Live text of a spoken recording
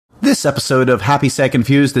This episode of Happy Sad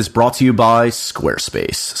Confused is brought to you by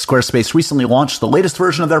Squarespace. Squarespace recently launched the latest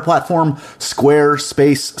version of their platform,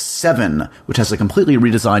 Squarespace 7, which has a completely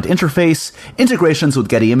redesigned interface, integrations with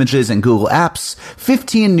Getty Images and Google Apps,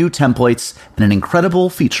 15 new templates, and an incredible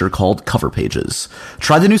feature called Cover Pages.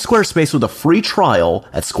 Try the new Squarespace with a free trial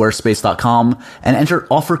at squarespace.com and enter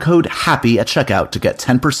offer code HAPPY at checkout to get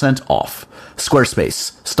 10% off.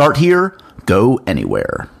 Squarespace. Start here, go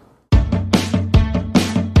anywhere.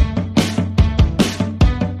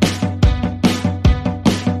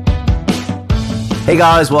 Hey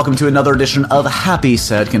guys, welcome to another edition of Happy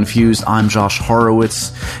Sad Confused. I'm Josh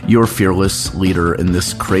Horowitz, your fearless leader in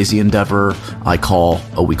this crazy endeavor I call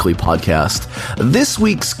a weekly podcast. This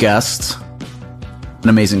week's guest, an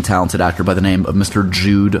amazing talented actor by the name of Mr.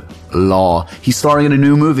 Jude Law. He's starring in a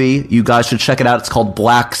new movie. You guys should check it out. It's called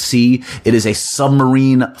Black Sea. It is a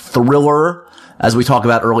submarine thriller, as we talk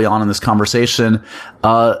about early on in this conversation.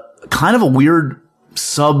 Kind of a weird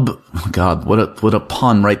what a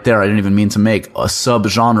pun right there. I didn't even mean to make a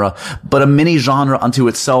sub-genre, but a mini genre unto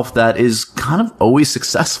itself that is kind of always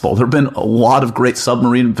successful. There have been a lot of great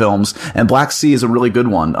submarine films, and Black Sea is a really good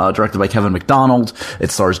one, directed by Kevin McDonald.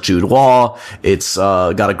 It stars Jude Law. It's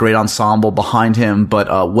got a great ensemble behind him, but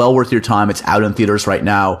well worth your time. It's out in theaters right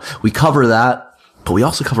now. We cover that, but we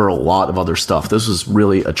also cover a lot of other stuff. This was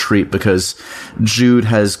really a treat because Jude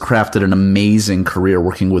has crafted an amazing career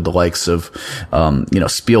working with the likes of,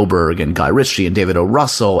 Spielberg and Guy Ritchie and David O.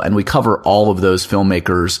 Russell. And we cover all of those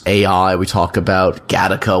filmmakers. AI, we talk about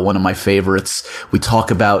Gattaca, one of my favorites. We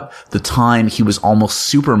talk about the time he was almost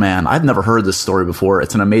Superman. I've never heard this story before.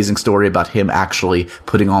 It's an amazing story about him actually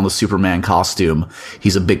putting on the Superman costume.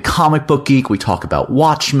 He's a big comic book geek. We talk about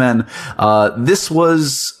Watchmen. This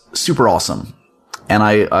was super awesome. And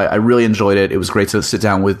I really enjoyed it. It was great to sit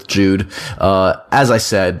down with Jude. As I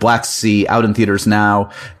said, Black Sea out in theaters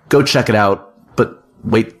now. Go check it out, but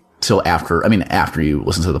wait till after you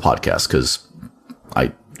listen to the podcast, because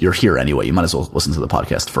you're here anyway. You might as well listen to the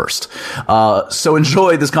podcast first. So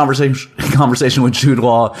enjoy this conversation with Jude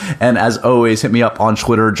Law. And as always, hit me up on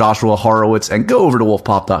Twitter, Joshua Horowitz, and go over to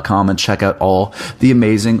wolfpop.com and check out all the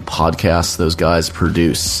amazing podcasts those guys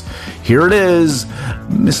produce. Here it is,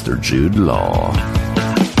 Mr. Jude Law.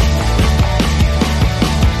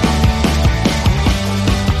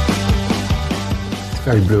 It's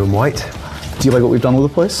very blue and white. Do you like what we've done with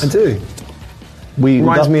the place? I do.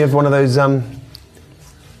 Reminds me of one of those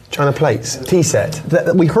China plates, tea set.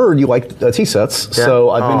 We heard you like tea sets, yeah. So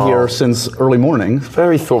I've been here since early morning.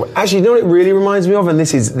 Very thoughtful. Actually, you know what it really reminds me of, and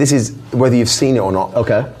this is whether you've seen it or not.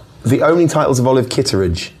 Okay. The Only Titles of Olive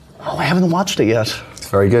Kitteridge. Oh, I haven't watched it yet. It's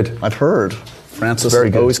very good. I've heard. Francis very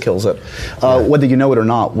good. Always kills it. Whether you know it or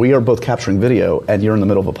not, we are both capturing video, and you're in the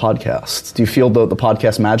middle of a podcast. Do you feel the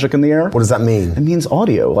podcast magic in the air? What does that mean? It means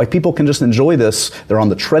audio. Like, people can just enjoy this. They're on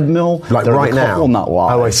the treadmill. Like they're right now? Well, not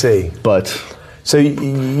live. Oh, I see. But... So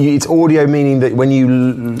it's audio, meaning that when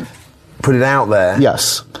you put it out there,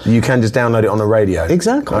 yes, you can just download it on the radio.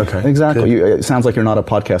 Exactly. Okay. Exactly. It sounds like you're not a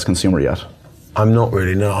podcast consumer yet. I'm not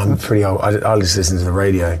really. No, I'm pretty old. I just listen to the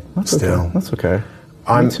radio. That's still. Okay. That's okay.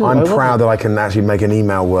 I'm proud that I can actually make an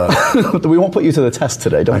email work. We won't put you to the test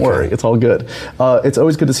today. Don't worry. It's all good. It's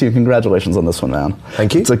always good to see you. Congratulations on this one, man.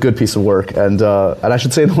 Thank you. It's a good piece of work. And I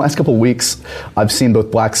should say, in the last couple of weeks, I've seen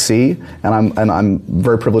both Black Sea, and I'm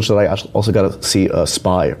very privileged that I also got to see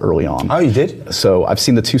Spy early on. Oh, you did? So I've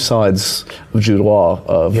seen the two sides of Jude Law,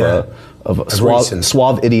 of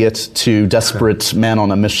suave idiot to desperate man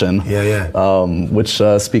on a mission. Which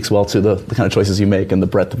speaks well to the kind of choices you make and the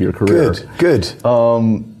breadth of your career. Good.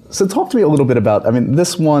 So talk to me a little bit about,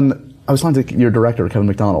 this one, I was talking to your director, Kevin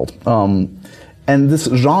McDonald, and this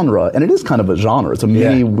genre, and it is kind of a genre. It's a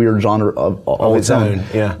mini weird genre of all its own.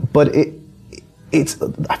 Yeah. But it's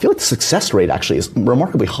I feel like the success rate actually is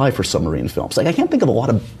remarkably high for submarine films. Like, I can't think of a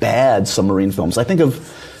lot of bad submarine films. I think of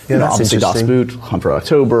obviously Das Boot, Hunt for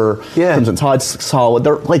October, Crimson Tide's solid.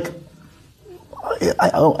 They're like,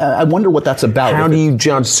 I wonder what that's about. How do you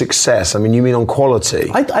judge success? You mean on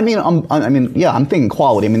quality? I'm thinking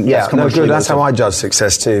quality. Commercially. That's how I judge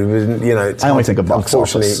success too. I only think of box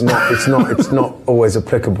office. Unfortunately, it's not always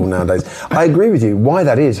applicable nowadays. I agree with you. Why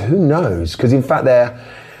that is, who knows? Because in fact they're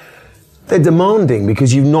demanding,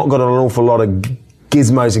 because you've not got an awful lot of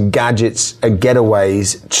gizmos and gadgets and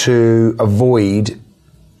getaways to avoid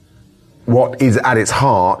what is at its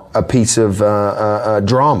heart a piece of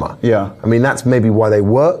drama. Yeah. That's maybe why they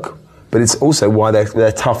work, but it's also why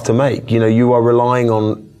they're tough to make. You are relying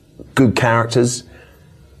on good characters,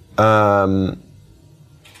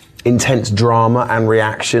 intense drama and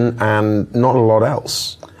reaction, and not a lot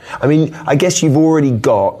else. I guess you've already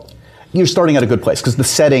got you're starting at a good place because the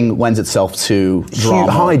setting lends itself to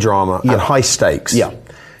drama. High drama and high stakes. Yeah.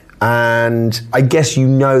 And I guess you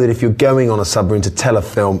know that if you're going on a submarine to tell a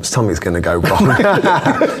film, something's going to go wrong.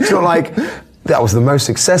 It's not like, that was the most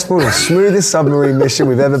successful and smoothest submarine mission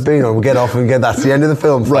we've ever been on. We'll get off and that's the end of the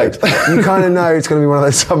film. Right. You kind of know it's going to be one of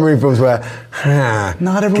those submarine films where,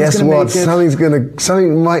 not everyone's going to make it.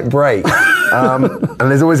 Something might break. And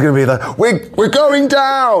there's always going to be the, we're going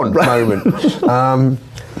down moment.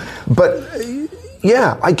 But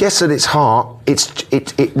yeah, I guess at its heart,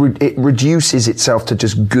 it reduces itself to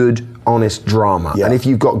just good, honest drama. Yeah. And if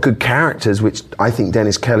you've got good characters, which I think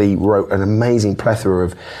Dennis Kelly wrote an amazing plethora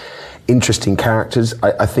of interesting characters.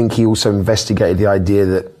 I think he also investigated the idea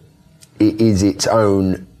that it is its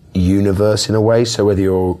own universe in a way. So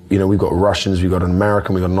whether we've got Russians, we've got an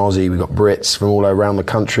American, we've got an Aussie, we've got Brits from all around the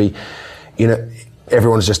country.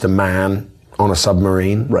 Everyone's just a man on a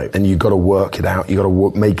submarine. Right. And you've got to work it out. You've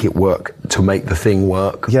got to make it work to make the thing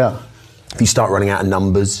work. Yeah. If you start running out of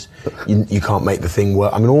numbers, you can't make the thing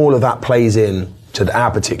work. I mean, all of that plays in to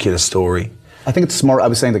our particular story. I think it's smart. I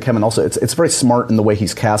was saying to Kevin also, it's very smart in the way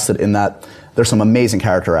he's casted in that there's some amazing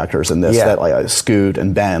character actors in this that like Scoot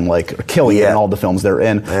and Ben are killing it in all the films they're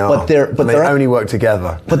in. They are. But they only work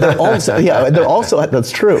together. But they're also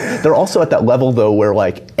that's true. They're also at that level though where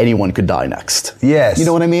like anyone could die next. Yes. You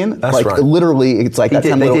know what I mean? That's like right. Literally it's like they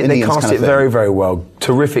cast kind it very, very well.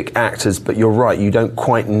 Terrific actors, but you're right, you don't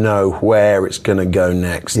quite know where it's going to go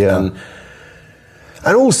next. Yeah.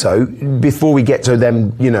 And also, before we get to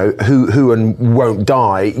them, who and won't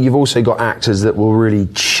die, you've also got actors that will really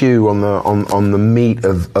chew on the meat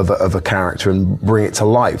of a character and bring it to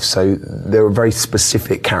life. So there are very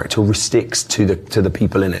specific characteristics to the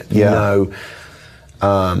people in it. Yeah.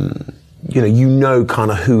 You know kind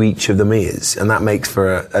of who each of them is, and that makes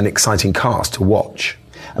for an exciting cast to watch.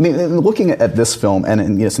 I mean, looking at this film,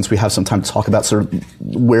 and since we have some time to talk about sort of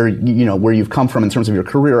where you've come from in terms of your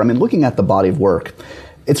career, I mean, looking at the body of work,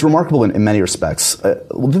 it's remarkable in many respects. The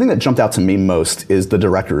thing that jumped out to me most is the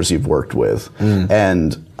directors you've worked with,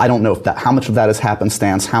 and I don't know how much of that is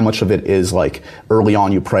happenstance, how much of it is like early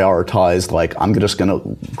on you prioritized, like I'm just going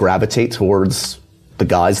to gravitate towards the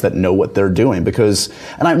guys that know what they're doing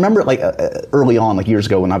and I remember like early on, like years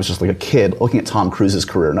ago when I was just like a kid looking at Tom Cruise's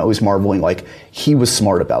career and always marveling like he was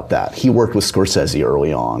smart about that. He worked with Scorsese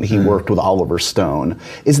early on. He worked with Oliver Stone.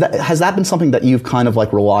 Has that been something that you've kind of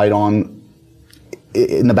like relied on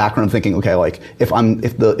in the background thinking, okay, like if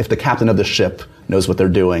the captain of the ship knows what they're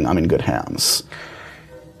doing, I'm in good hands?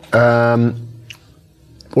 Or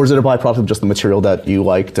is it a byproduct of just the material that you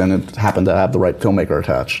liked and it happened to have the right filmmaker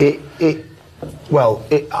attached?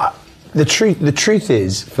 The truth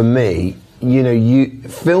is, for me,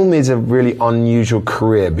 film is a really unusual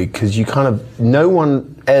career because you kind of, no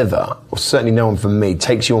one ever, or certainly no one for me,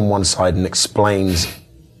 takes you on one side and explains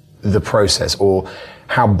the process or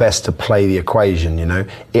how best to play the equation,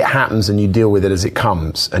 It happens and you deal with it as it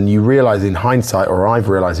comes. And you realize in hindsight, or I've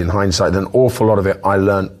realized in hindsight, that an awful lot of it I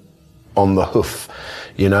learned on the hoof,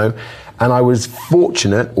 And I was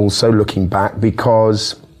fortunate also looking back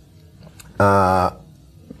because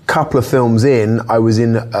couple of films in, I was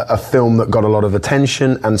in a film that got a lot of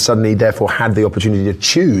attention and suddenly therefore had the opportunity to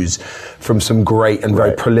choose from some great and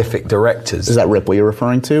very prolific directors. Is that Ripley you're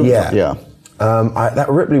referring to? Yeah. Yeah. That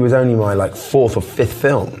Ripley was only my like fourth or fifth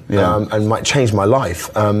film, and might change my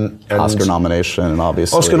life. And Oscar nomination, and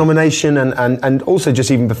obviously Oscar nomination, and also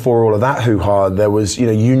just even before all of that hoo-ha, there was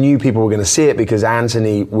you knew people were going to see it because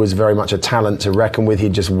Anthony was very much a talent to reckon with.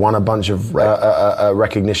 He'd just won a bunch of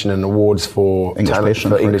recognition and awards for English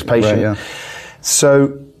Patient. Right, yeah.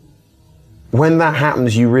 So when that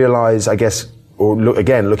happens, you realise, I guess. Or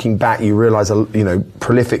looking back, you realise,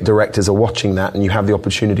 prolific directors are watching that, and you have the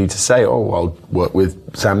opportunity to say, "Oh, I'll work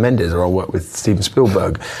with Sam Mendes, or I'll work with Steven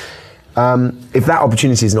Spielberg." If that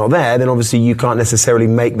opportunity is not there, then obviously you can't necessarily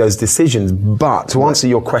make those decisions. But to answer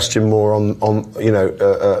your question more on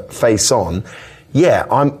face on,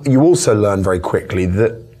 you also learn very quickly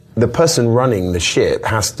that the person running the ship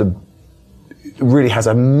really has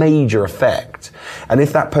a major effect. And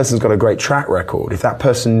if that person's got a great track record, if that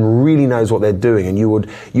person really knows what they're doing, and you'd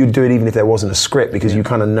do it even if there wasn't a script because you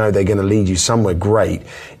kind of know they're going to lead you somewhere great,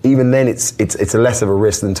 even then it's a less of a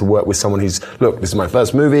risk than to work with someone who's, look, this is my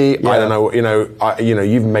first movie, I don't know,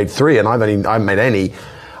 you've made 3 and I haven't made any.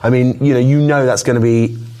 I mean, you that's going to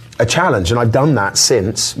be a challenge, and I've done that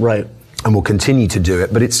since. Right. And will continue to do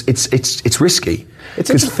it, but it's risky.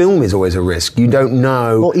 Because film is always a risk. You don't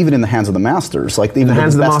know. Well, even in the hands of the masters, like even in the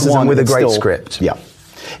hands of the masters one, and with a great script. Yeah.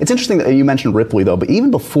 It's interesting that you mentioned Ripley, though, but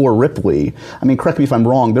even before Ripley, I mean, correct me if I'm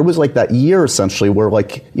wrong, there was like that year, essentially, where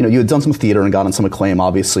like, you know, you had done some theater and gotten some acclaim,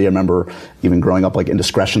 obviously. I remember even growing up, like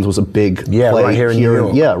Indiscretions was a big play right here in New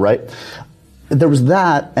York. Yeah, right. There was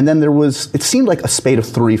that, and then there was, it seemed like a spate of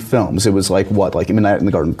 3 films. It was like, what, like Midnight in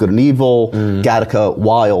the Garden, Good and Evil, Gattaca,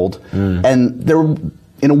 Wild, and there,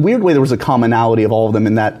 in a weird way, there was a commonality of all of them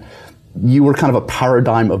in that you were kind of a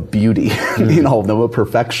paradigm of beauty in all of them, of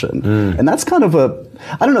perfection. And that's kind of a,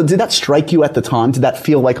 I don't know, did that strike you at the time? Did that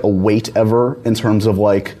feel like a weight ever in terms of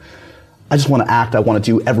like, I just want to act, I want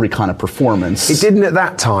to do every kind of performance? It didn't at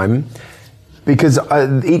that time, because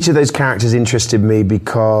each of those characters interested me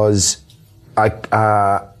because I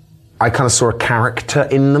kind of saw a character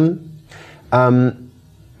in them.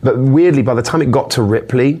 But weirdly, by the time it got to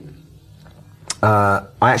Ripley, I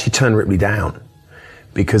actually turned Ripley down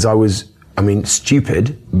because I was, I mean,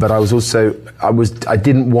 stupid, but I was also, I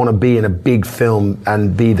didn't want to be in a big film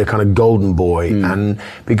and be the kind of golden boy. And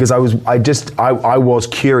because I was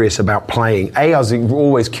curious about playing. I was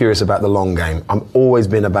always curious about the long game. I've always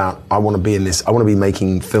been about, I want to be in this, I want to be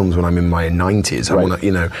making films when I'm in my 90s. I want to,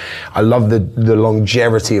 you know, I love the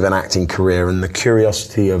longevity of an acting career and the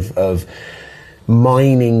curiosity of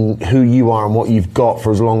mining who you are and what you've got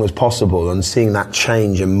for as long as possible, and seeing that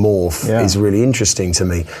change and morph is really interesting to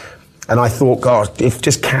me. And I thought, God, if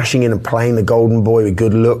just cashing in and playing the golden boy with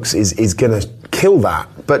good looks is going to kill that.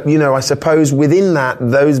 But, you know, I suppose within that,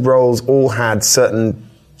 those roles all had certain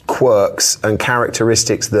quirks and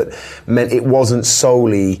characteristics that meant it wasn't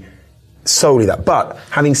solely that. But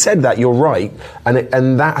having said that, you're right,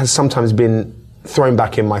 and that has sometimes been thrown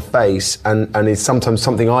back in my face, and is sometimes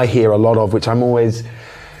something I hear a lot of, which I'm always,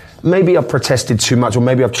 maybe I've protested too much, or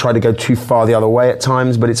maybe I've tried to go too far the other way at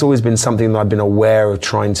times, but it's always been something that I've been aware of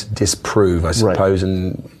trying to disprove, I suppose,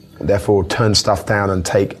 and therefore turn stuff down and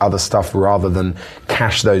take other stuff rather than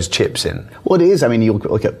cash those chips in. Well, it is. I mean, you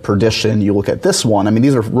look at Perdition, you look at this one. I mean,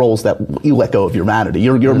 these are roles that you let go of your vanity.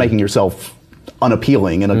 You're making yourself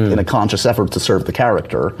unappealing in a conscious effort to serve the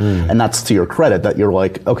character, and that's to your credit that you're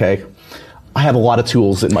like, okay, I have a lot of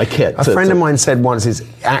tools in my kit. A friend of mine said once,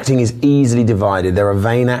 acting is easily divided. There are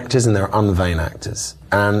vain actors and there are unvain actors.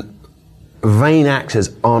 And vain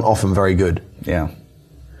actors aren't often very good. Yeah.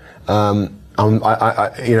 You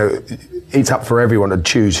know, it's up for everyone to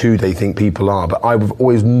choose who they think people are, but I've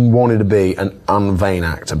always wanted to be an unvain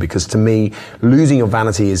actor, because to me, losing your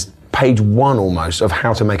vanity is page 1 almost of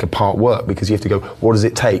how to make a part work, because you have to go, what does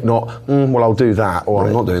it take? Not, well, I'll do that, or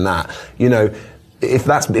I'm not doing that. You know, if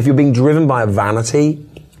you're being driven by a vanity,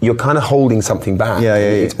 you're kind of holding something back. Yeah.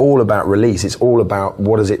 It's all about release. It's all about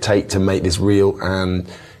what does it take to make this real and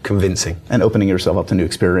convincing. And opening yourself up to new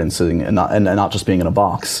experiences and not just being in a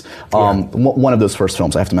box. One of those first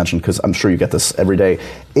films I have to mention, because I'm sure you get this every day,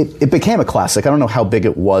 it became a classic. I don't know how big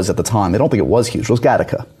it was at the time. I don't think it was huge. It was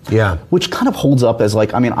Gattaca. Yeah. Which kind of holds up as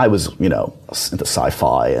like, I mean, I was, you know, into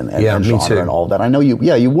sci-fi and genre and all of that. I know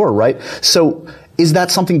you were, right? So is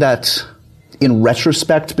that something that in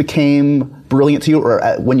retrospect became brilliant to you, or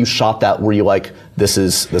when you shot that were you like, this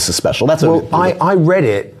is special? I read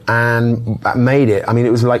it and made it. I mean,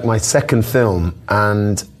 it was like my second film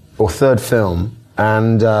or third film,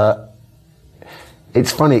 and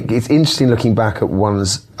it's funny, it's interesting looking back at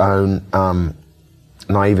one's own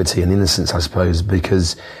naivety and innocence, I suppose,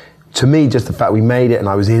 because to me, just the fact we made it and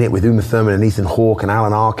I was in it with Uma Thurman and Ethan Hawke and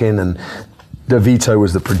Alan Arkin, and DeVito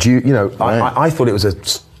was the producer, you know, I thought it was a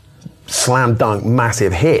slam dunk,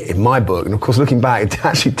 massive hit in my book. And of course, looking back, it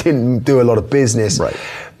actually didn't do a lot of business. Right.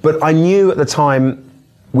 But I knew at the time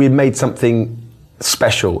we had made something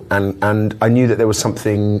special, and I knew that there was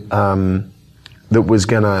something that was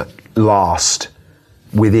going to last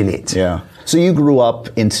within it. Yeah. So you grew up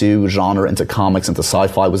into genre, into comics, into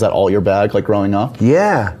sci-fi. Was that all your bag, like growing up?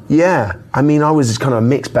 Yeah. I mean, I was just kind of a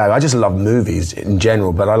mixed bag. I just loved movies in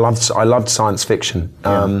general, but I loved science fiction.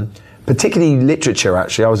 Particularly literature,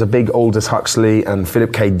 actually. I was a big Aldous Huxley and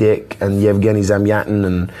Philip K. Dick and Yevgeny Zamyatin,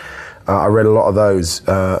 and I read a lot of those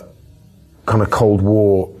kind of Cold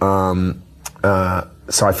War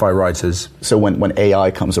sci-fi writers. So when AI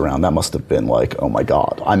comes around, that must have been like, oh my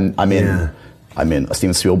God, I'm in a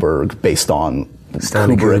Steven Spielberg based on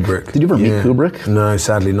Stanley Kubrick. Did you ever meet Kubrick? No,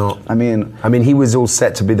 sadly not. I mean, he was all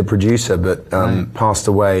set to be the producer, but passed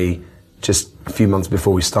away just a few months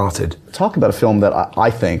before we started. Talk about a film that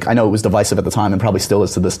I know it was divisive at the time and probably still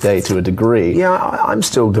is to this day to a degree. Yeah, I'm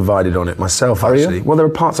still divided on it myself, actually. You? Well, there are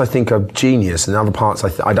parts I think are genius and other parts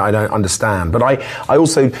I don't understand. But I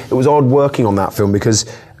also, it was odd working on that film because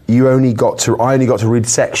I only got to read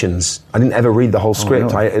sections. I didn't ever read the whole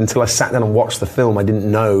script. Really? Until I sat down and watched the film, I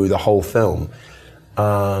didn't know the whole film.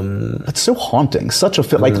 That's so haunting. Such a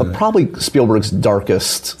film, like probably Spielberg's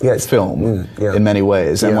darkest film in many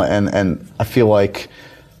ways. And I feel like,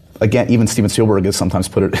 again, even Steven Spielberg has sometimes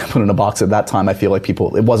put in a box at that time. I feel like it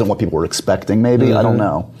wasn't what people were expecting. Maybe I don't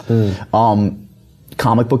know.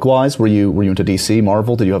 Comic book wise, were you into DC,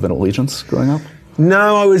 Marvel? Did you have an allegiance growing up?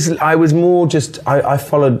 No, I was more just I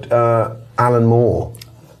followed Alan Moore.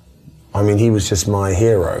 I mean, he was just my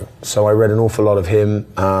hero. So I read an awful lot of him.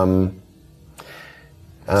 So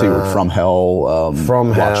you were From Hell,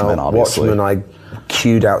 Watchmen, obviously. Watchmen, I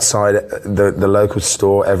queued outside the local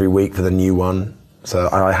store every week for the new one. So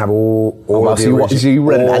I have all of the original. So you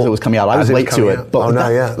read it as it was coming out. I was late to it. But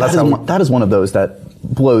that is one of those that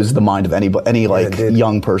blows the mind of any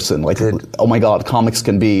young person. Like, oh my God, comics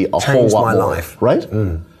can be a whole lot more. Life. Right?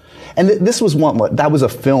 Mm. And this was that was a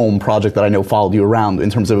film project that I know followed you around in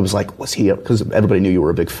terms of it was like, was he, because everybody knew you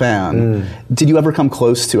were a big fan. Did you ever come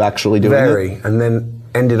close to actually doing it? Very, and then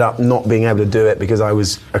ended up not being able to do it because I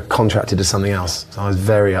was contracted to something else. So I was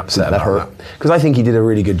very upset about that. Because I think he did a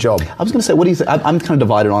really good job. I was going to say, what do you think? I'm kind of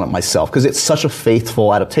divided on it myself because it's such a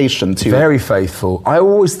faithful adaptation to... Very faithful. I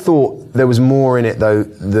always thought there was more in it, though,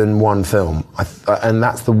 than one film. And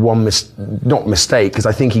that's the one, not mistake, because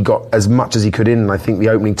I think he got as much as he could in, and I think the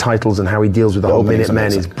opening titles and how he deals with the whole Minutemen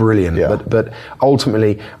is brilliant. Yeah. But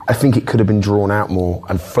ultimately, I think it could have been drawn out more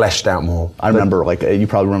and fleshed out more. I remember, you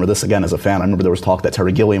probably remember this again as a fan, I remember there was talk that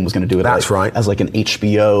Terry Gilliam was going to do it as like an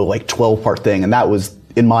HBO 12-part thing, and that was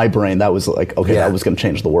in my brain that was like that was going to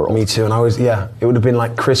change the world. Me too, and it would have been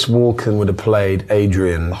like Chris Walken would have played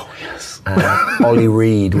Adrian. Oh yes. Ollie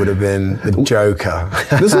Reed would have been the Joker.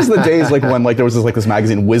 This was the days when there was this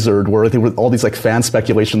magazine Wizard where there were all these fan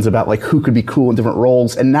speculations about who could be cool in different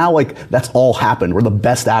roles, and now that's all happened where the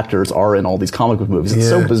best actors are in all these comic book movies. It's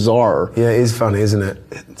so bizarre. Yeah, it is funny, isn't it?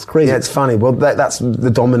 It's crazy. Yeah, it's funny. Well, that's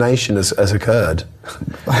the domination has occurred.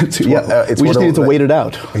 We just needed to wait it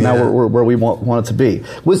out. Yeah. Now we're where we want it to be.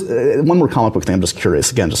 Was one more comic book thing? I'm just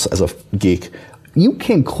curious. Again, just as a geek. You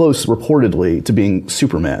came close, reportedly, to being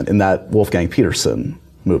Superman in that Wolfgang Peterson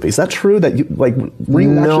movie. Is that true? That you were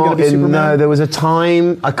you actually going to be Superman? No, there was a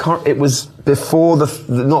time it was before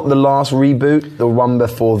not the last reboot, the one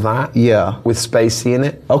before that. Yeah, with Spacey in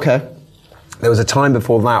it. Okay. There was a time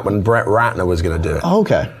before that when Brett Ratner was going to do it. Oh,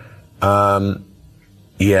 okay.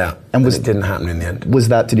 Yeah, and it didn't happen in the end.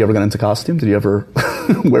 Did you ever get into costume? Did you ever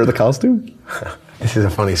wear the costume? This is a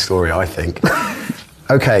funny story, I think.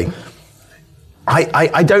 Okay.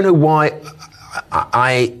 I don't know why.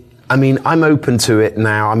 I mean, I'm open to it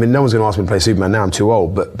now. I mean, no one's going to ask me to play Superman now. I'm too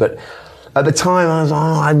old. But at the time,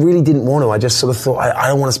 I really didn't want to. I just sort of thought, I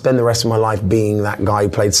don't want to spend the rest of my life being that guy who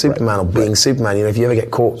played Superman or being Superman. If you ever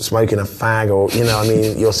get caught smoking a fag or,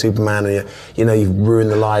 you're Superman and you've ruined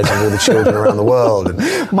the lives of all the children around the world.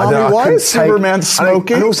 And Mommy, why is Superman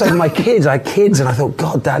smoking? And also my kids. I had kids and I thought,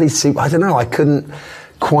 God, Daddy's Superman. I don't know. I couldn't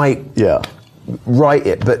quite... Yeah. Write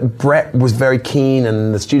it, but Brett was very keen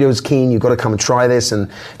and the studio was keen, you've got to come and try this. And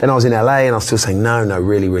then I was in LA and I was still saying, no,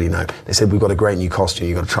 really no. They said, we've got a great new costume,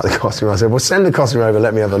 you've got to try the costume. I said, well, send the costume over,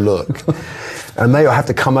 let me have a look. And maybe I have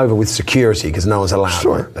to come over with security because no one's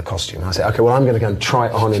allowed the costume. I said, okay, well, I'm going to go and try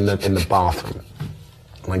it on in the bathroom.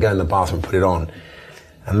 And I go in the bathroom, put it on,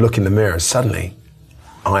 and look in the mirror, and suddenly,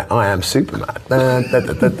 I am Superman. And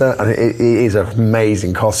it is an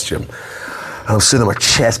amazing costume. And I'm sitting there, my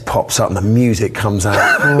chest pops up and the music comes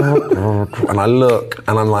out. And I look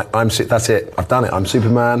and I'm like, that's it. I've done it. I'm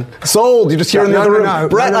Superman. Sold. You just hear in the other room.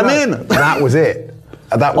 Brett, I'm in. That was it.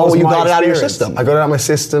 That was you got it out of your system. I got it out of my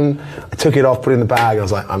system. I took it off, put it in the bag. I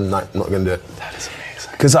was like, I'm not going to do it. That is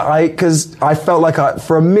amazing. Because I felt like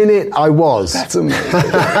for a minute I was. That's amazing.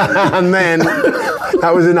 And then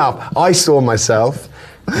that was enough. I saw myself.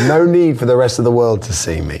 No need for the rest of the world to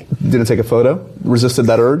see me. Didn't take a photo? Resisted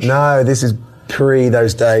that urge? No, this is pre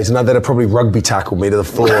those days, and they'd have probably rugby tackled me to the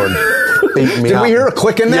floor and beat me up. Did we hear a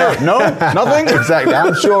click in there? Yeah. No? Nothing? Exactly.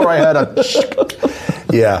 I'm sure I heard a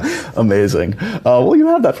Yeah. Amazing. Well, you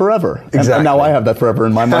have that forever. Exactly. And now I have that forever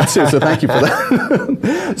in my mind too, so thank you for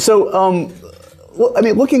that. So, well, I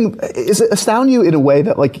mean, is it astound you in a way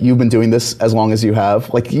that you've been doing this as long as you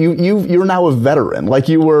have? You're now a veteran.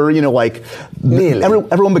 You were, Nearly.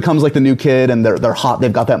 Everyone becomes the new kid and they're hot.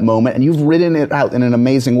 They've got that moment, and you've ridden it out in an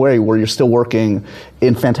amazing way where you're still working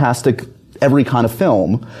in fantastic every kind of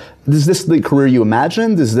film. Is this the career you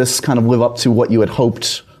imagined? Does this kind of live up to what you had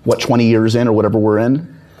hoped? 20 years in or whatever we're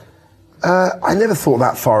in? I never thought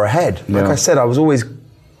that far ahead. Like I said, I was always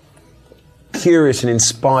curious and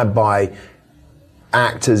inspired by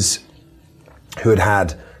actors who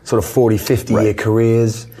had sort of 40, 50-year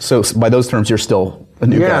careers. So by those terms, you're still a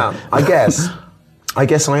new guy. Yeah, I guess. I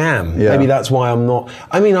guess I am. Yeah. Maybe that's why I'm not.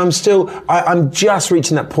 I mean, I'm just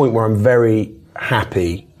reaching that point where I'm very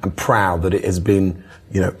happy and proud that it has been,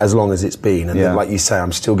 as long as it's been. And then, like you say,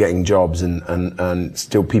 I'm still getting jobs and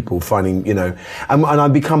still people finding, and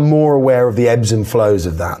I've become more aware of the ebbs and flows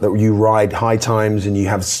of that you ride high times and you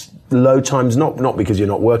have low times, not because you're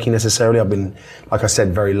not working necessarily. I've been, like I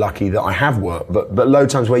said, very lucky that I have worked, but low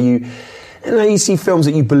times where you see films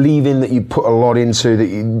that you believe in, that you put a lot into, that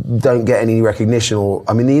you don't get any recognition,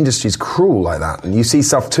 the industry's cruel like that. And you see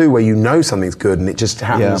stuff too where something's good and it just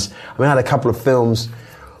happens. Yeah. I had a couple of films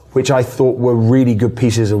which I thought were really good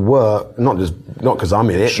pieces of work, not because I'm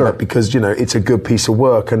in it, but because, it's a good piece of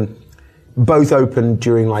work, and both opened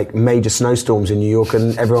during like major snowstorms in New York,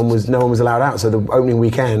 and no one was allowed out. So the opening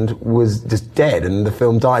weekend was just dead and the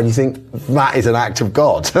film died. You think that is an act of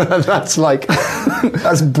God.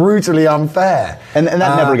 That's brutally unfair. And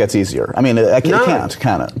that never gets easier. I mean, it can't,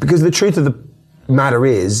 can it? Because the truth of the matter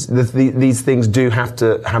is that these things do have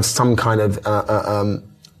to have some kind of,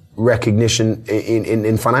 recognition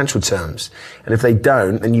in financial terms. And if they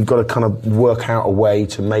don't, then you've got to kind of work out a way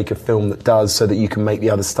to make a film that does, so that you can make the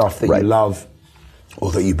other stuff that you love,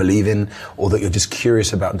 or that you believe in, or that you're just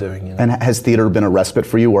curious about doing. And has theater been a respite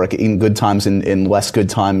for you, where in good times and in less good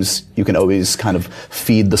times, you can always kind of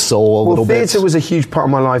feed the soul a little bit? Theater was a huge part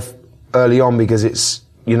of my life early on, because it's,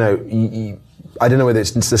 I don't know whether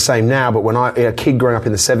it's the same now, but when a kid growing up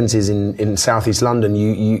in the 70s in southeast London,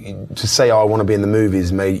 you to say, I want to be in the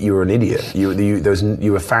movies, you were an idiot. You were a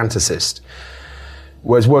fantasist.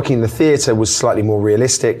 Whereas working in the theatre was slightly more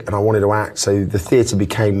realistic, and I wanted to act, so the theatre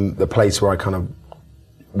became the place where I kind of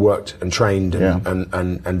worked and trained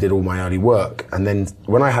and did all my early work. And then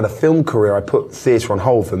when I had a film career, I put theatre on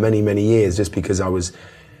hold for many, many years, just because I was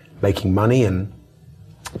making money and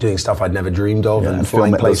doing stuff I'd never dreamed of, and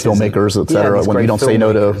flying places. Those filmmakers, etc. When you don't say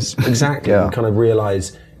no to... Exactly. You kind of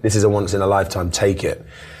realize this is a once in a lifetime, take it.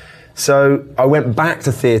 So I went back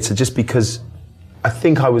to theatre just because I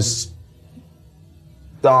think I was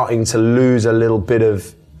starting to lose a little bit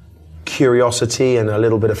of curiosity and a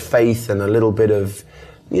little bit of faith and a little bit of,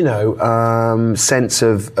 sense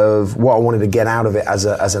of what I wanted to get out of it as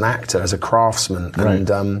an actor, as a craftsman. Right.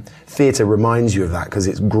 And theatre reminds you of that, because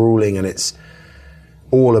it's grueling and it's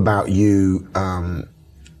all about you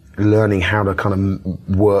learning how to kind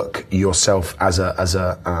of work yourself as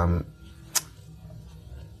a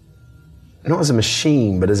not as a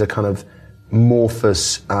machine, but as a kind of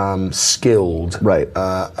amorphous, skilled, skill.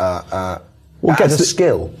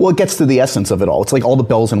 Well, it gets to the essence of it all. It's like all the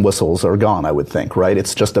bells and whistles are gone, I would think, right?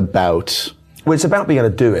 It's just about... Well, it's about being able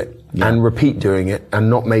to do it and repeat doing it, and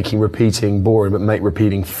not making repeating boring, but make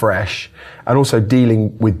repeating fresh. And also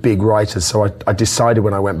dealing with big writers. So I decided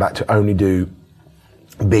when I went back to only do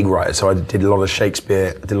big writers. So I did a lot of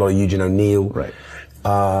Shakespeare, I did a lot of Eugene O'Neill,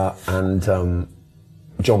 and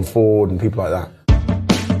John Ford and people like that.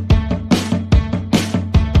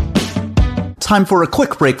 Time for a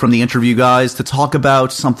quick break from the interview, guys, to talk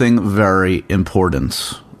about something very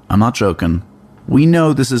important. I'm not joking. We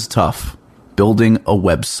know this is tough. Building a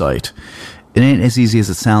website. It ain't as easy as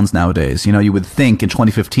it sounds nowadays. You would think in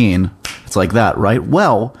 2015, it's like that, right?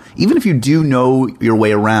 Well, even if you do know your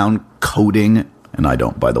way around coding, and I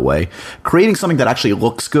don't, by the way, creating something that actually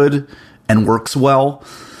looks good and works well,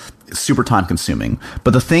 it's super time consuming.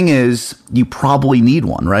 But the thing is, you probably need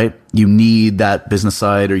one, right? You need that business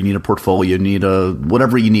site, or you need a portfolio, you need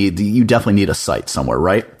whatever you need. You definitely need a site somewhere,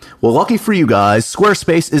 right? Well, lucky for you guys,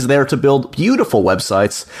 Squarespace is there to build beautiful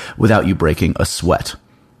websites without you breaking a sweat.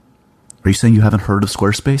 Are you saying you haven't heard of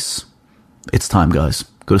Squarespace? It's time, guys.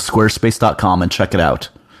 Go to squarespace.com and check it out.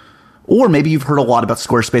 Or maybe you've heard a lot about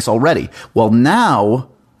Squarespace already. Well, now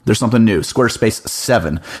there's something new. Squarespace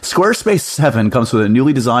 7. Squarespace 7 comes with a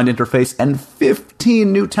newly designed interface and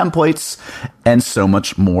 15 new templates and so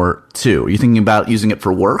much more too. Are you thinking about using it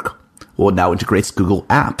for work? Well, it now integrates Google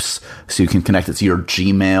Apps, so you can connect it to your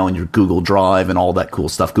Gmail and your Google Drive and all that cool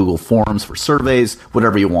stuff, Google Forms for surveys,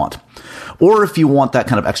 whatever you want. Or if you want that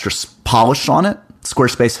kind of extra polish on it,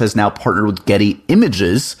 Squarespace has now partnered with Getty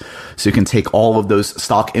Images, so you can take all of those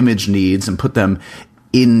stock image needs and put them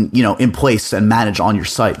in place and manage on your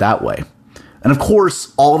site that way. And of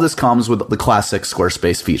course, all of this comes with the classic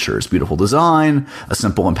Squarespace features: beautiful design, a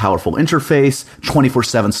simple and powerful interface,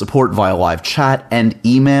 24/7 support via live chat and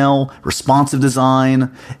email, responsive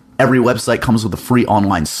design. Every website comes with a free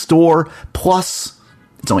online store, plus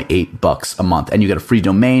it's only $8 a month, and you get a free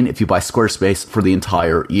domain if you buy Squarespace for the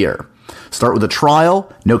entire year. Start with a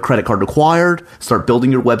trial, no credit card required. Start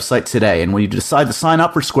building your website today. And when you decide to sign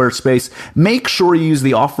up for Squarespace, make sure you use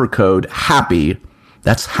the offer code HAPPY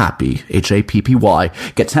That's HAPPY,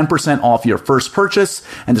 HAPPY. Get 10% off your first purchase,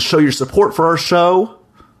 and to show your support for our show,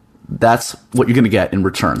 that's what you're going to get in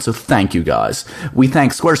return. So thank you, guys. We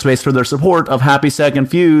thank Squarespace for their support of Happy Sad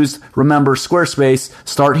Confused. Remember, Squarespace,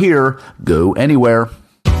 start here, go anywhere.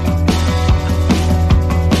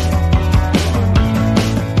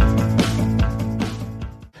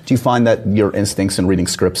 Do you find that your instincts in reading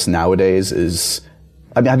scripts nowadays is...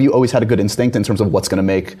 I mean, have you always had a good instinct in terms of what's going to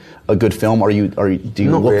make a good film? Do you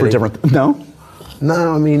Not look really. for different... No?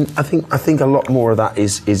 No, I mean, I think a lot more of that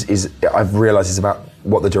is I've realised is about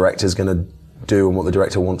what the director's going to do and what the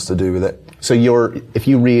director wants to do with it. So if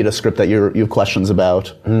you read a script that you have questions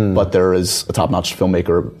about, but there is a top-notch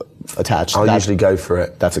filmmaker attached, I'll usually go for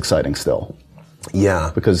it. That's exciting still.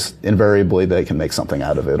 Yeah. Because invariably they can make something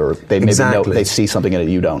out of it, or they maybe know they see something in it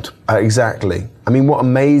you don't. Exactly. I mean, what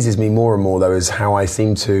amazes me more and more, though, is how I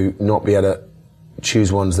seem to not be able to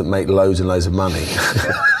choose ones that make loads and loads of money.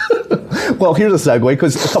 Well, here's a segue,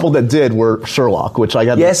 because a couple that did were Sherlock, which I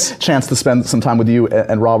got a chance to spend some time with you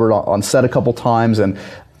and Robert on set a couple times, and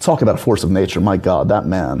talk about a force of nature. My God, that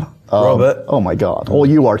man. Robert? Oh my God. Well,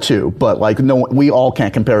 you are too, but like we all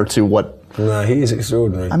can't compare to what... No, he is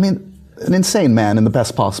extraordinary. I mean... an insane man in the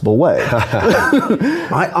best possible way.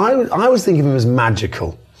 I was thinking of him as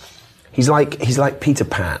magical. He's like Peter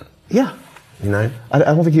Pan. Yeah. You know? I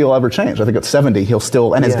don't think he'll ever change. I think at 70 he'll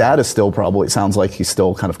still, and his dad is still probably, it sounds like he's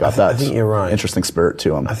still kind of got that I think you're right. interesting spirit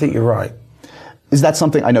to him. I think you're right. Is that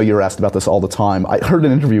something, I know you're asked about this all the time. I heard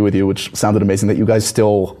an interview with you which sounded amazing, that you guys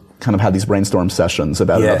still kind of had these brainstorm sessions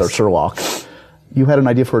about another Sherlock. You had an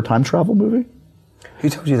idea for a time travel movie? Who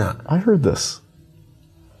told you that? I heard this.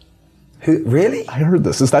 Who, really? I heard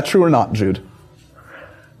this. Is that true or not, Jude?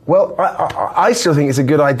 Well, I still think it's a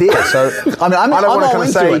good idea. So I mean, I don't want to kind of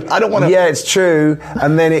say, I don't want to. Yeah, it's true,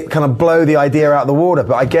 and then it kind of blow the idea out of the water.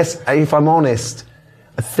 But I guess, if I'm honest,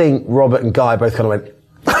 I think Robert and Guy both kind of went,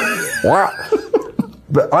 "What?"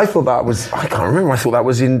 But I thought that was, I can't remember. I thought that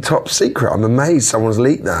was in top secret. I'm amazed someone's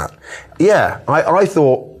leaked that. Yeah, I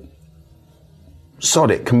thought,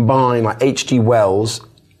 sod it, combine like H.G. Wells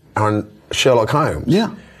and Sherlock Holmes.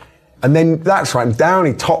 Yeah. And then that's right.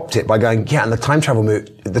 Downey topped it by going, yeah. And the time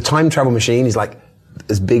travel machine is like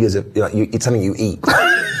as big as it's something you eat.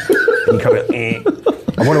 And you kind of,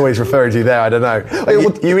 I wonder what he's referring to there. I don't know.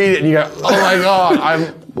 You eat it and you go, oh my God,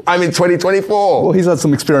 I'm in 2024. Well, he's had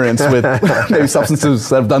some experience with maybe substances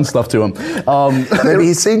that have done stuff to him. Maybe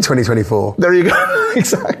he's seen 2024. There you go.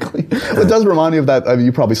 Exactly. Well, it does remind me of that. I mean,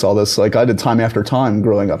 you probably saw this. Like I did Time After Time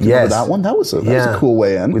growing up. Do you remember that one? That was a cool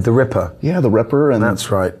way in. With the Ripper. Yeah, the Ripper. And that's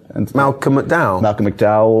right. And Malcolm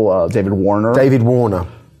McDowell. David Warner.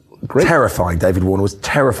 Great. Terrifying. David Warner was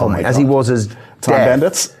terrifying, as he was as Time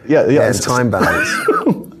Bandits. Yeah, as Time Bandits.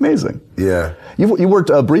 Amazing. Yeah. You worked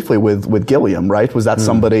briefly with Gilliam, right? Was that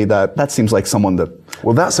somebody that seems like someone that...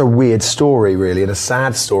 Well, that's a weird story, really, and a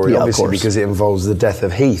sad story, obviously, because it involves the death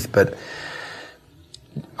of Heath. But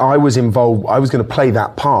I was involved, I was going to play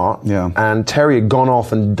that part, and Terry had gone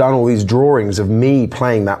off and done all these drawings of me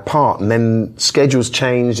playing that part, and then schedules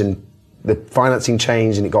changed, and the financing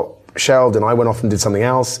changed, and it got shelved, and I went off and did something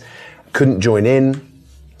else, couldn't join in.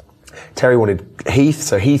 Terry wanted Heath,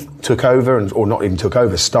 so Heath took over, or not even took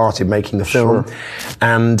over, started making the film,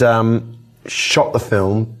 and shot the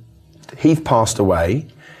film. Heath passed away,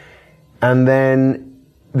 and then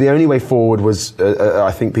the only way forward was,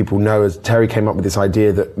 I think people know, as Terry came up with this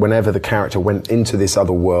idea that whenever the character went into this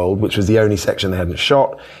other world, which was the only section they hadn't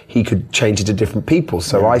shot, he could change it to different people.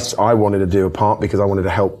 So I wanted to do a part because I wanted to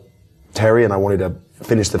help Terry, and I wanted to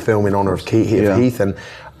finish the film in honour of Heath, and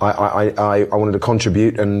I wanted to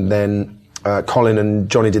contribute, and then Colin and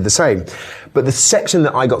Johnny did the same. But the section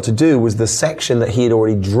that I got to do was the section that he had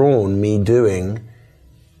already drawn me doing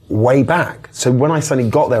way back. So when I suddenly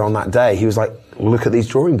got there on that day, he was like, look at these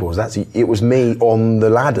drawing boards. It was me on the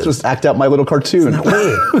ladders. Just act out my little cartoon. Isn't that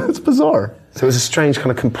weird? It's bizarre. So it was a strange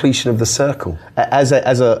kind of completion of the circle. As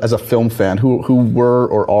a film fan, who were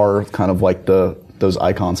or are kind of like those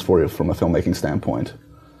icons for you from a filmmaking standpoint?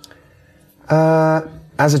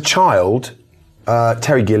 As a child,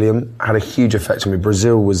 Terry Gilliam had a huge effect on me.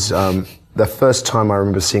 Brazil was the first time I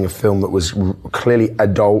remember seeing a film that was clearly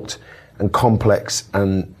adult and complex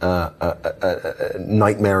and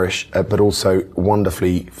nightmarish, but also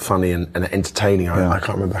wonderfully funny and entertaining. I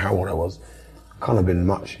can't remember how old I was. I can't have been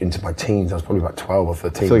much into my teens. I was probably about 12 or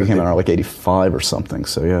 13. I feel like it came out like 85 or something,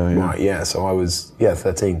 so yeah. Right, yeah, so I was,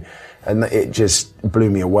 13. And it just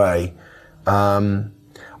blew me away.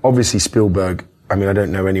 Obviously Spielberg, I mean, I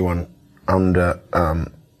don't know anyone under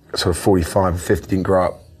sort of 45 or 50 didn't grow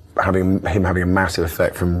up having a massive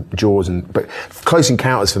effect from Jaws, but Close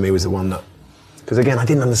Encounters for me was the one that Because again, I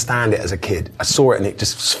didn't understand it as a kid. I saw it and it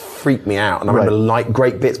just freaked me out. And I remember like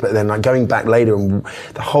great bits, but then like going back later and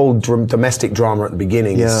the whole domestic drama at the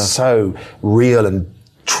beginning is so real and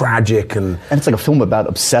tragic, and it's like a film about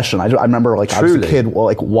obsession. I remember like I was a kid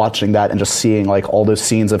like watching that and just seeing like all those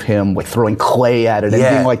scenes of him like throwing clay at it and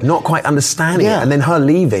being like not quite understanding it, and then her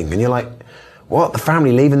leaving, and you're like, what? The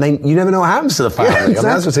family leave, and you never know what happens to the family. Exactly. I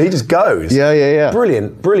mean, that's what he just goes.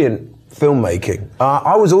 Brilliant filmmaking.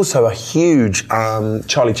 I was also a huge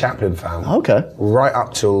Charlie Chaplin fan. Okay. Right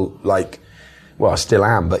up till like, well, I still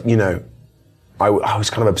am, but you know, I was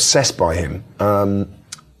kind of obsessed by him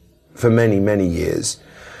for many years.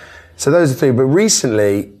 So those are the things. But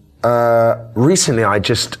recently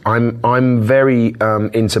I'm very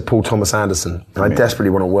into Paul Thomas Anderson, and I desperately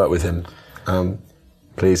want to work with him.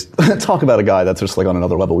 Please. Talk about a guy that's just like on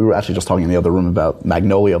another level. We were actually just talking in the other room about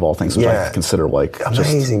Magnolia of all things, which I consider like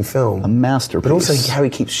amazing film, a masterpiece. But also how he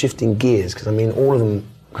keeps shifting gears, because I mean all of them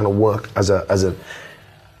kind of work as a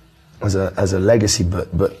legacy, but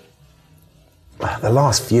the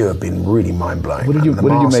last few have been really mind blowing. What did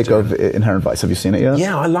you make of Inherent Vice? Have you seen it yet?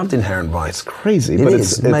 Yeah, I loved Inherent Vice. It's crazy, but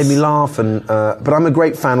it made me laugh, and but I'm a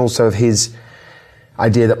great fan also of his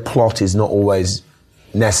idea that plot is not always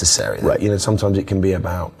necessary. Right. You know, sometimes it can be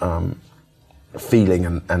about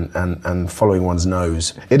feeling and following one's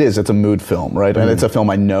nose. It is. It's a mood film, right? And it's a film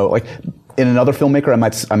I know. Like in another filmmaker,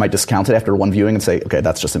 I might discount it after one viewing and say, okay,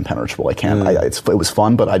 that's just impenetrable. I can't. It was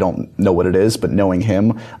fun, but I don't know what it is. But knowing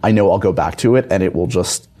him, I know I'll go back to it, and it will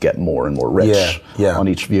just get more and more rich on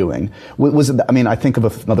each viewing. I think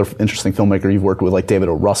of another interesting filmmaker you've worked with, like David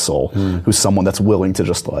O. Russell, who's someone that's willing to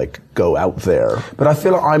just like go out there. But I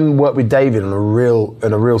feel like I'm worked with David in a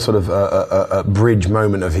real sort of a bridge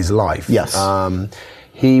moment of his life. Yes.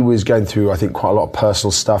 He was going through, I think, quite a lot of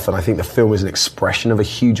personal stuff, and I think the film is an expression of a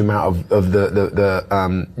huge amount of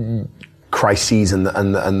the crises and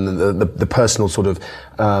the personal sort of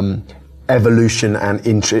evolution and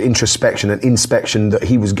introspection and inspection that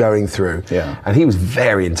he was going through. Yeah. And he was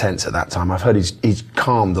very intense at that time. I've heard he's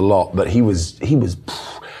calmed a lot, but he was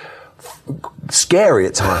scary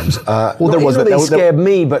at times. He scared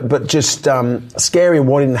me, but just scary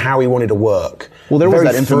in how he wanted to work. Well, there was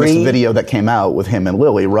that infamous video that came out with him and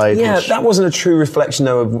Lily, right? Yeah, that wasn't a true reflection,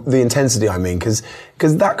 though, of the intensity, I mean, because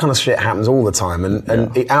that kind of shit happens all the time,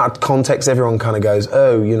 and out of context, everyone kind of goes,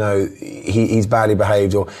 oh, you know, he's badly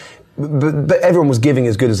behaved, but everyone was giving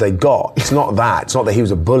as good as they got. It's not that. It's not that he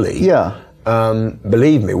was a bully. Yeah.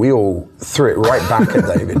 Believe me, we all threw it right back at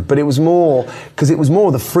David, but it was more because it was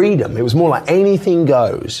more the freedom. It was more like anything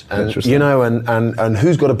goes, and you know, and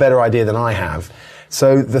who's got a better idea than I have.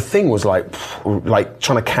 So the thing was like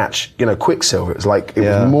trying to catch, you know, Quicksilver. It was like, it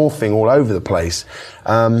was morphing all over the place.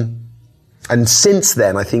 And since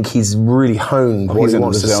then, I think he's really honed what he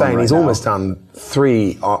wants to say. And he's almost done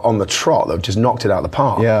 3 on the trot that have just knocked it out of the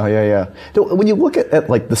park. Yeah. When you look at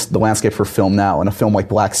like the landscape for film now, and a film like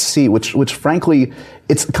Black Sea, which frankly,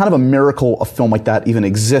 it's kind of a miracle a film like that even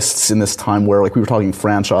exists in this time where, like, we were talking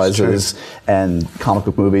franchises and comic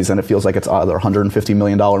book movies, and it feels like it's either a $150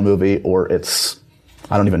 million movie or it's,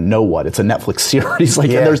 I don't even know what. It's a Netflix series. Like,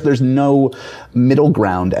 there's no middle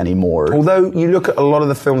ground anymore. Although you look at a lot of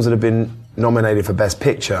the films that have been nominated for Best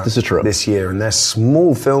Picture this year, and there's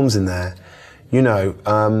small films in there. You know,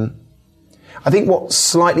 I think what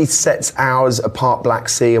slightly sets ours apart, Black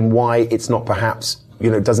Sea, and why it's not perhaps, you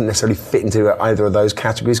know, doesn't necessarily fit into either of those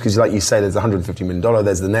categories, because like you say, there's the $150 million,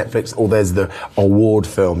 there's the Netflix, or there's the award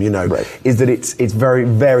film, you know, is that it's very,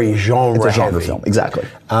 very genre It's a genre heavy. film, exactly.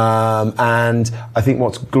 And I think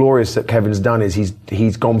what's glorious that Kevin's done is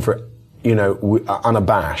he's gone for it, you know,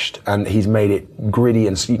 unabashed, and he's made it gritty,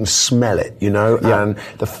 and so you can smell it, you know, and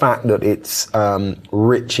the fact that it's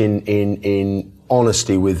rich in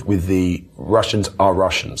honesty with the Russians are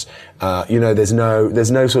Russians. You know, there's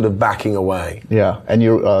no sort of backing away. Yeah, and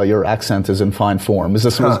your accent is in fine form. Is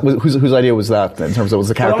this whose idea was that, in terms of, was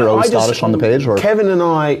the character always Scottish on the page, or Kevin and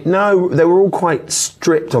I? No, they were all quite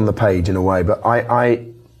strict on the page in a way, but I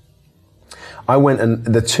went, and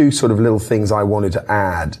the 2 sort of little things I wanted to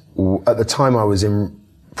add, at the time I was in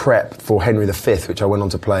prep for Henry V, which I went on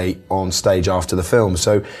to play on stage after the film.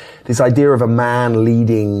 So this idea of a man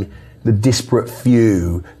leading the disparate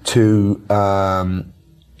few to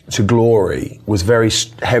glory was very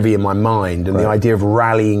heavy in my mind, and the idea of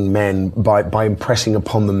rallying men by impressing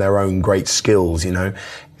upon them their own great skills, you know,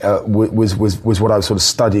 was what I was sort of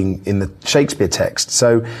studying in the Shakespeare text.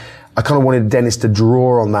 So I kind of wanted Dennis to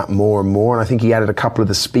draw on that more and more, and I think he added a couple of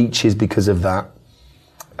the speeches because of that.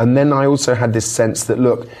 And then I also had this sense that,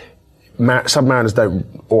 look, submariners don't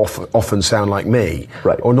often sound like me,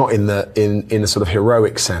 or not in a sort of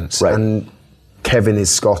heroic sense. And Kevin is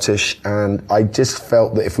Scottish, and I just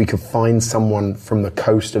felt that if we could find someone from the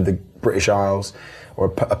coast of the British Isles, or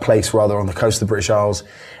a place rather on the coast of the British Isles,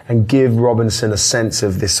 and give Robinson a sense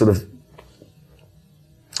of this sort of,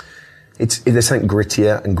 there's something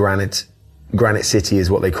grittier, and Granite City is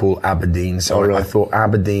what they call Aberdeen. So really? I thought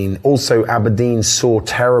Aberdeen saw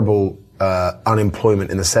terrible unemployment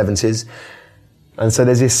in the 70s. And so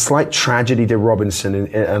there's this slight tragedy to Robinson,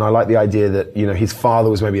 and I like the idea that, his father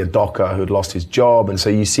was maybe a docker who had lost his job, and so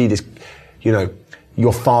you see this,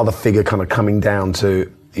 your father figure kind of coming down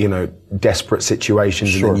to, desperate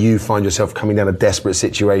situations, Sure. and then you find yourself coming down to desperate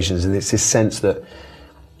situations, and it's this sense that,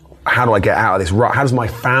 how do I get out of this rut? How does my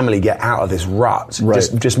family get out of this rut? Right.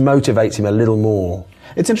 Just motivates him a little more.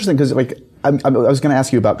 It's interesting because, I was going to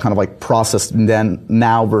ask you about kind of process then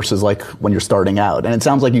now versus when you're starting out, and it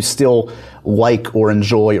sounds like you still like or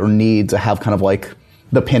enjoy or need to have kind of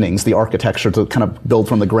the pinnings, the architecture to kind of build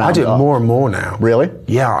from the ground up. I do it more and more now. Really?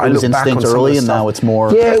 Yeah, it was instinct early, and now it's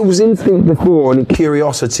more. Yeah, it was instinct before, and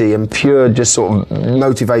curiosity, and pure, just sort of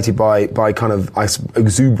motivated by kind of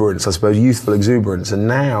exuberance, I suppose, youthful exuberance, and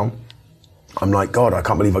now. I'm like, God, I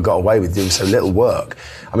can't believe I got away with doing so little work.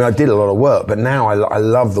 I mean, I did a lot of work, but now I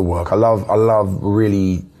love the work. I love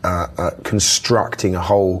really constructing a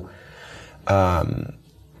whole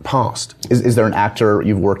past. Is there an actor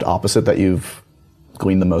you've worked opposite that you've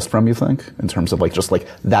gleaned the most from, you think? In terms of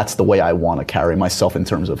that's the way I want to carry myself in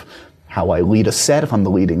terms of how I lead a set if I'm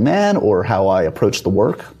the leading man, or how I approach the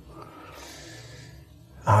work?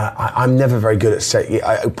 I'm never very good at set.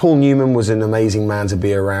 Paul Newman was an amazing man to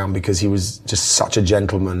be around because he was just such a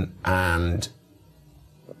gentleman, and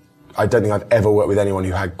I don't think I've ever worked with anyone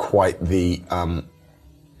who had quite the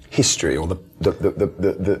history or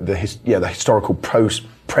the historical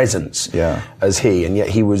presence as he, and yet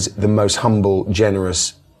he was the most humble,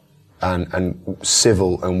 generous, and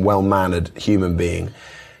civil and well-mannered human being.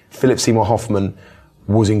 Philip Seymour Hoffman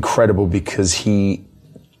was incredible because he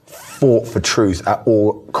fought for truth at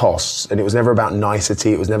all costs, and it was never about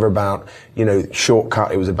nicety, it was never about,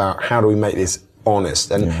 shortcut, it was about how do we make this honest,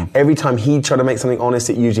 and every time he tried to make something honest,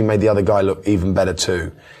 it usually made the other guy look even better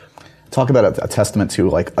too. Talk about a testament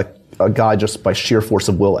to a guy just by sheer force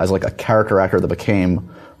of will as a character actor that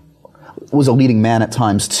was a leading man at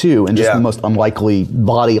times too, and just the most unlikely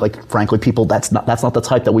body. Frankly, people that's not the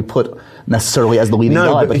type that we put necessarily as the leading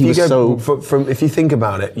guy. But he was so. If you think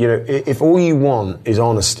about it, if all you want is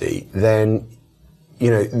honesty, then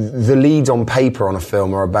the leads on paper on a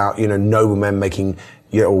film are about noble men making.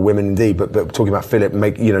 Or women indeed, but talking about Philip,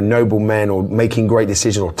 noble men or making great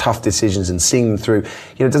decisions or tough decisions and seeing them through.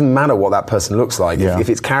 It doesn't matter what that person looks like. If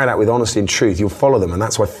it's carried out with honesty and truth, you'll follow them. And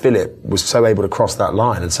that's why Philip was so able to cross that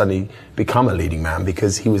line and suddenly become a leading man,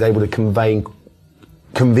 because he was able to convey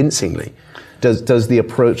convincingly. Does the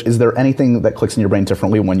approach, is there anything that clicks in your brain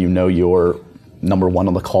differently when you're number one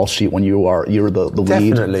on the call sheet, when you're the lead?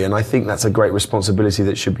 Definitely, and I think that's a great responsibility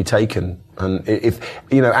that should be taken. And if,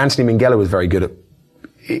 Anthony Minghella was very good at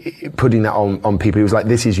putting that on people. He was like,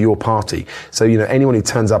 this is your party. So, anyone who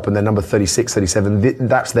turns up and they're number 36, 37,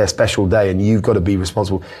 that's their special day, and you've got to be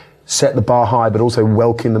responsible. Set the bar high, but also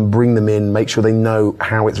welcome them, bring them in, make sure they know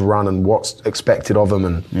how it's run and what's expected of them.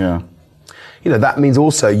 And, that means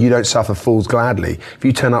also you don't suffer fools gladly. If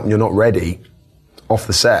you turn up and you're not ready off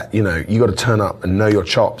the set, you got to turn up and know your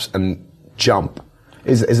chops and jump.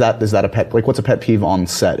 Is that a pet, what's a pet peeve on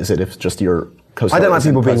set? Is it if just your co-star? I don't like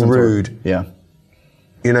people being rude. Yeah.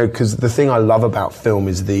 Because the thing I love about film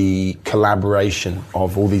is the collaboration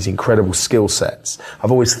of all these incredible skill sets.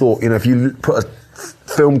 I've always thought, if you put a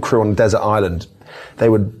film crew on a desert island, they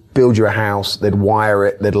would build you a house, they'd wire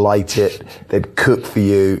it, they'd light it, they'd cook for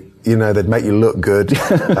you, they'd make you look good.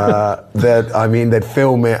 They'd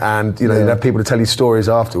film it, and, they'd have people to tell you stories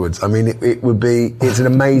afterwards. It's an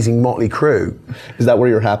amazing motley crew. Is that where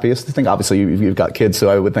you're happiest? I think obviously you've got kids, so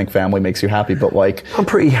I would think family makes you happy, but I'm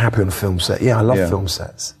pretty happy on a film set. Yeah, I love film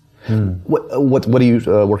sets. What are you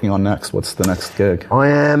working on next? What's the next gig? I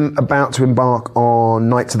am about to embark on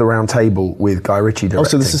Knights of the Round Table with Guy Ritchie directing. Oh,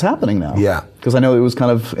 so this is happening now? Yeah. Because I know it was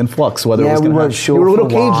kind of in flux whether it was going to happen. Sure. You were a little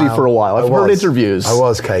cagey for a while. I've heard interviews. I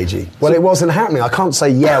was cagey. Well, it wasn't happening. I can't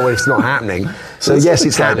say when it's not happening. So yes,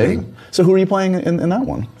 it's happening. So who are you playing in that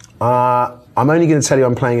one? I'm only going to tell you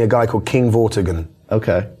I'm playing a guy called King Vortigern.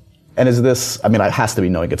 Okay. And is this, it has to be,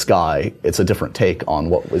 knowing it's Guy, it's a different take on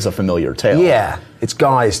what is a familiar tale. Yeah, it's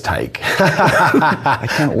Guy's take. I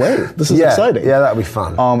can't wait. This is exciting. Yeah, that'll be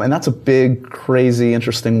fun. And that's a big, crazy,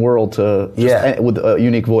 interesting world to, with a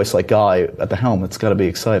unique voice like Guy at the helm. It's got to be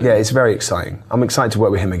exciting. Yeah, it's very exciting. I'm excited to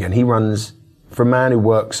work with him again. He runs, for a man who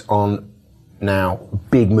works on now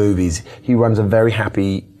big movies, he runs a very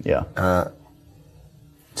happy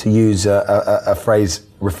to use a phrase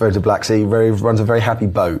referred to Black Sea, runs a very happy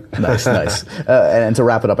boat. Nice. And to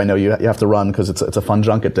wrap it up, I know you have to run because it's a fun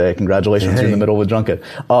junket day. Congratulations, you're in the middle of a junket.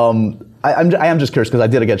 I am just curious because I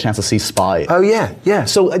did get a chance to see Spy. Oh yeah.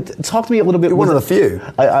 So talk to me a little bit. You're one of the few.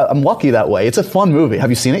 I'm lucky that way. It's a fun movie.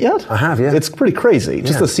 Have you seen it yet? I have, yeah. It's pretty crazy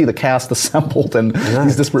just to see the cast assembled and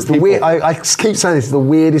these disparate people. I keep saying this is the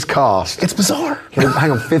weirdest cast. It's bizarre.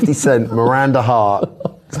 Hang on, 50 Cent, Miranda Hart,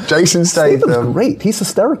 Jason Statham. Great. He's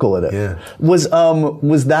hysterical in it. Yeah.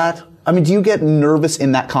 Was that? I mean, do you get nervous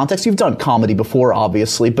in that context? You've done comedy before,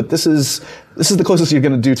 obviously, but this is the closest you're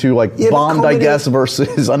going to do to like Bond, comedy, I guess,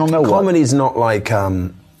 versus I don't know what. Comedy's not like. I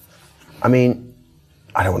mean,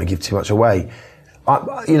 I don't want to give too much away.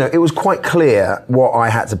 It was quite clear what I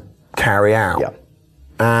had to carry out. Yeah.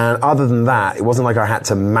 And other than that, it wasn't like I had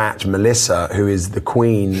to match Melissa, who is the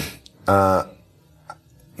queen, and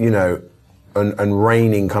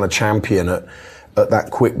reigning kind of champion at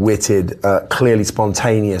that quick-witted, clearly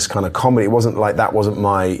spontaneous kind of comedy. It wasn't like that wasn't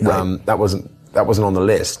my, that wasn't on the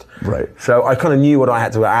list. Right. So I kind of knew what I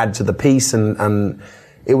had to add to the piece, and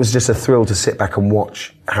it was just a thrill to sit back and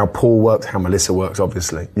watch how Paul works, how Melissa works,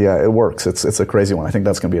 obviously. Yeah, it works. It's a crazy one. I think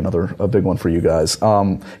that's going to be a big one for you guys.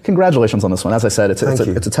 Congratulations on this one. As I said, it's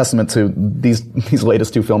a testament to these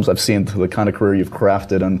latest two films I've seen, to the kind of career you've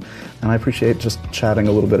crafted, and I appreciate just chatting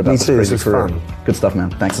a little bit about this crazy career. Fun. Good stuff,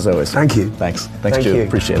 man. Thanks as always. Thank you. Thanks, Jude.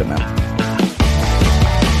 Appreciate it, man.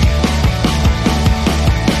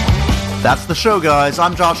 That's the show, guys.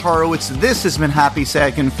 I'm Josh Horowitz. This has been Happy,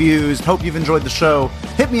 Sad, Confused. Hope you've enjoyed the show.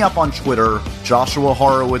 Hit me up on Twitter, Joshua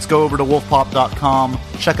Horowitz. Go over to wolfpop.com.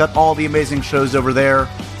 Check out all the amazing shows over there.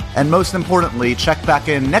 And most importantly, check back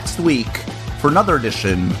in next week for another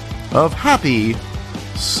edition of Happy,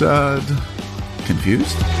 Sad,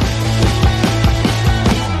 Confused.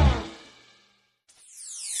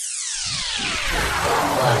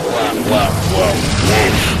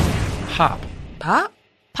 Hop. Pop?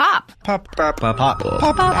 Pop. Pop, pop, pop, pop,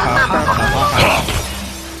 pop, pop.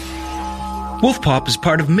 Wolf Pop is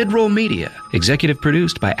part of Midroll Media, executive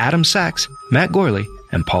produced by Adam Sachs, Matt Gorley,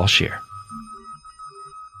 and Paul Scheer.